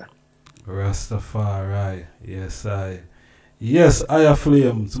 Rastafari. Rastafari, yes, Yes, HIYAH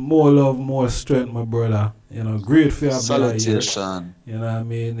Flames, more love, more strength, my brother. Great for your salutation. You know what I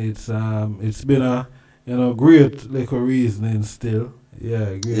mean? It's been a great little reasoning still.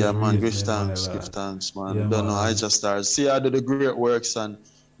 Yeah, great. Yeah, man, give thanks, man. Yeah, Don't know, Ijahstars. See, I do the great works and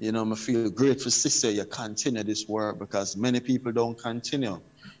I feel grateful to say you continue this work because many people don't continue.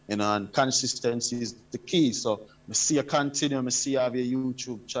 And consistency is the key. So I see you continue, I see you have your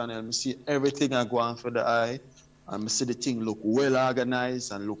YouTube channel, I see everything I go on for the eye. And I see the thing look well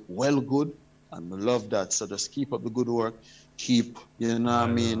organized and look well good. And I love that. So just keep up the good work. Keep,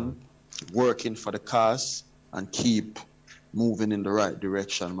 working for the cause and keep moving in the right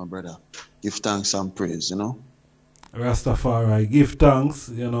direction, my brother. Give thanks and praise, you know. Rastafari, give thanks,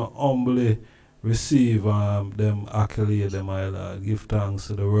 you know, humbly receive them accolade, my lord. Give thanks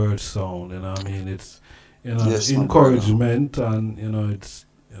to the word sound, you know what I mean? It's, you know, Yes, encouragement and, you know, it's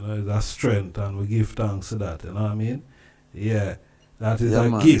a strength, and we give thanks to that, you know what I mean? Yeah, that is a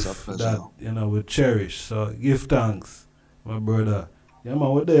man, gift a that, you know, we cherish. So give thanks, my brother. Yeah,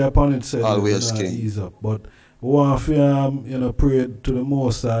 man, we're there upon it, said, always king. Ease up. But we want to, you know, pray to the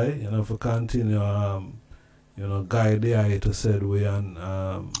Most High, you know, for continue, you know, guide the eye to said way and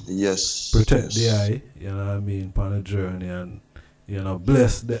yes, protect the eye, you know what I mean, upon the journey, and, you know,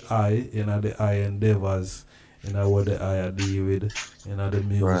 bless the eye, you know, the eye endeavors, you know, what the eye deal with, you know, the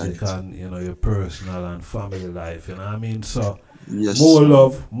music and, you know, your personal and family life, you know what I mean? So, yes, more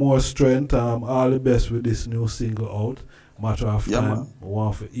love, more strength, all the best with this new single out. Matter of time, man. we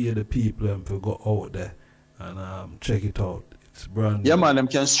want to hear the people and to go out there and check it out. It's brand new. Yeah, man, them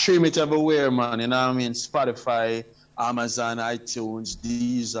can stream it everywhere, man, you know what I mean? Spotify, Amazon, iTunes,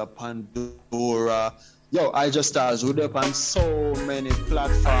 Deezer, Pandora. Yo, Ijahstars, we're up on so many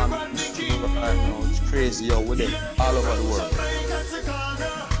platforms right now. It's crazy, yo, we're there all over the world.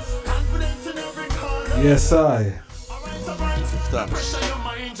 Yes, I.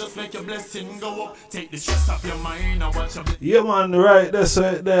 Yeah, man, right, that's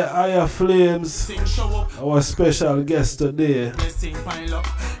right there. HIYAH Flames, our special guest today.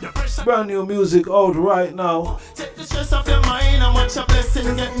 Brand new music out right now.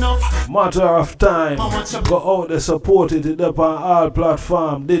 Matter of time. Go out there, support it up on all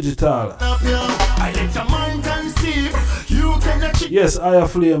platforms, digital. Yes, HIYAH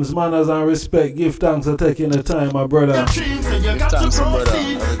Flames, manners and respect. Give thanks for taking the time, my brother. Thanks, brother.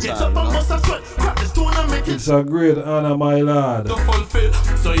 It's a great honor, my lord.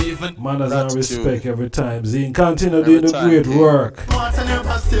 Manners and respect every time. Zine, continue doing the great work.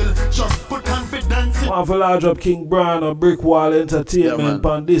 Want to large up King Brown or Brickwall Entertainment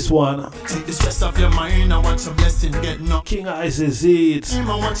on this one. Take the stress off your mind and watch your blessing get knocked. King Isis Eats. I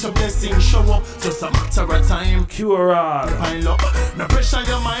want your blessing show up, just a matter of time. Cure all. Pile up, no pressure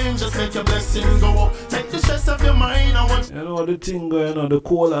your mind, just make your blessing go up. Take the stress off your mind and watch. You know the thing going on, the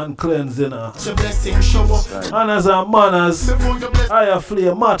cold and cleansing. Your blessing show up. Manners and manners. HIYAH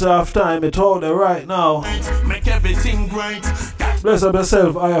Flame, matter of time, it's out there right now. Make everything great. Bless up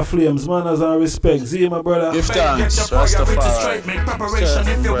yourself, HIYAH Flames, manners and respect. See my brother. Give thanks, Rastafari. Make preparation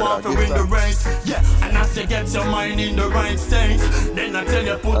if you want to win the race. Yeah, and as you get your mind in the right state, then I tell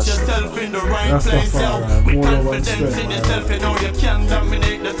you put yourself in the right place. Yeah, with confidence in yourself, you know you can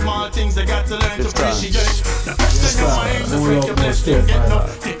dominate the small things. You got to learn to appreciate. The pressure in your mind, just make your blessing get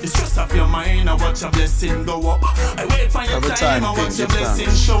up. Take the stress off your mind and watch your blessing go up. I wait for your time and watch your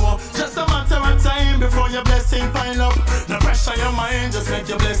blessing show up. Just a matter of time before your blessing pile up. No pressure your mind, just make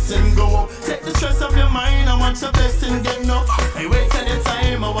your blessing go up. Take the stress off your mind and watch your blessing get up. I wait any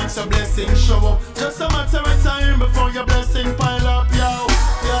time and watch your blessing show up. Just a matter of time before your blessing pile up, yo,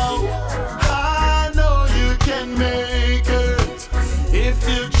 yo. I know you can make it if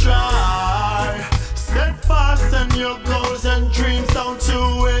you try. Steadfast in your goals and dreams, don't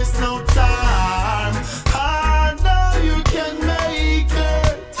you waste no time. I know you can make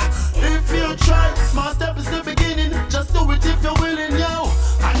it if you try. Small step is the beginning, just do it if you're willing, yo.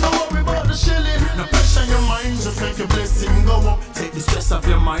 I know worry about the shilling. No pressure your mind, just make your blessing go up. Take the stress off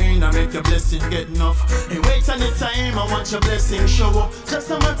your mind and make your blessing get enough. Hey, wait any time and watch your blessing show up. Just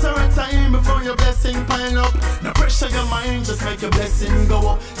a matter of time before your blessing pile up. No pressure your mind, just make your blessing go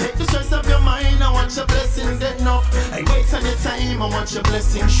up. Take the stress off your mind and watch your blessing get enough. Hey, wait any time and watch your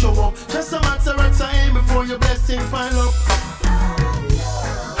blessing show up. Just a matter of time before your blessing pile up.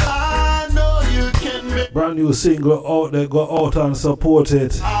 I know you can make. Brand new single out there, go out and support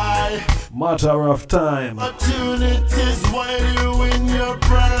it. Matter of time. Opportunities while you in your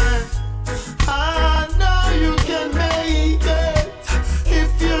prime. I know you can make it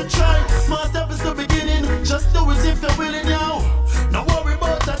if you try. Small step is the beginning, just do it if you're willing, yo. No worry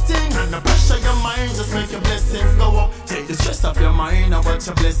about that thing, and the pressure your mind, just make your blessings go up. Take the stress off your mind and watch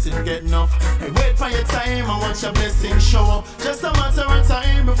your blessing get enough. Hey, wait for your time and watch your blessing show up. Just a matter of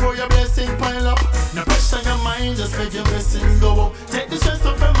time before your blessing pile up. No pressure your mind, just make your blessing go up. Take the stress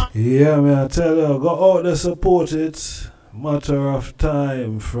off your mind. Yeah, man, I tell you, go out there, support it. Matter of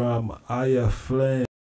time from HIYAH Flame.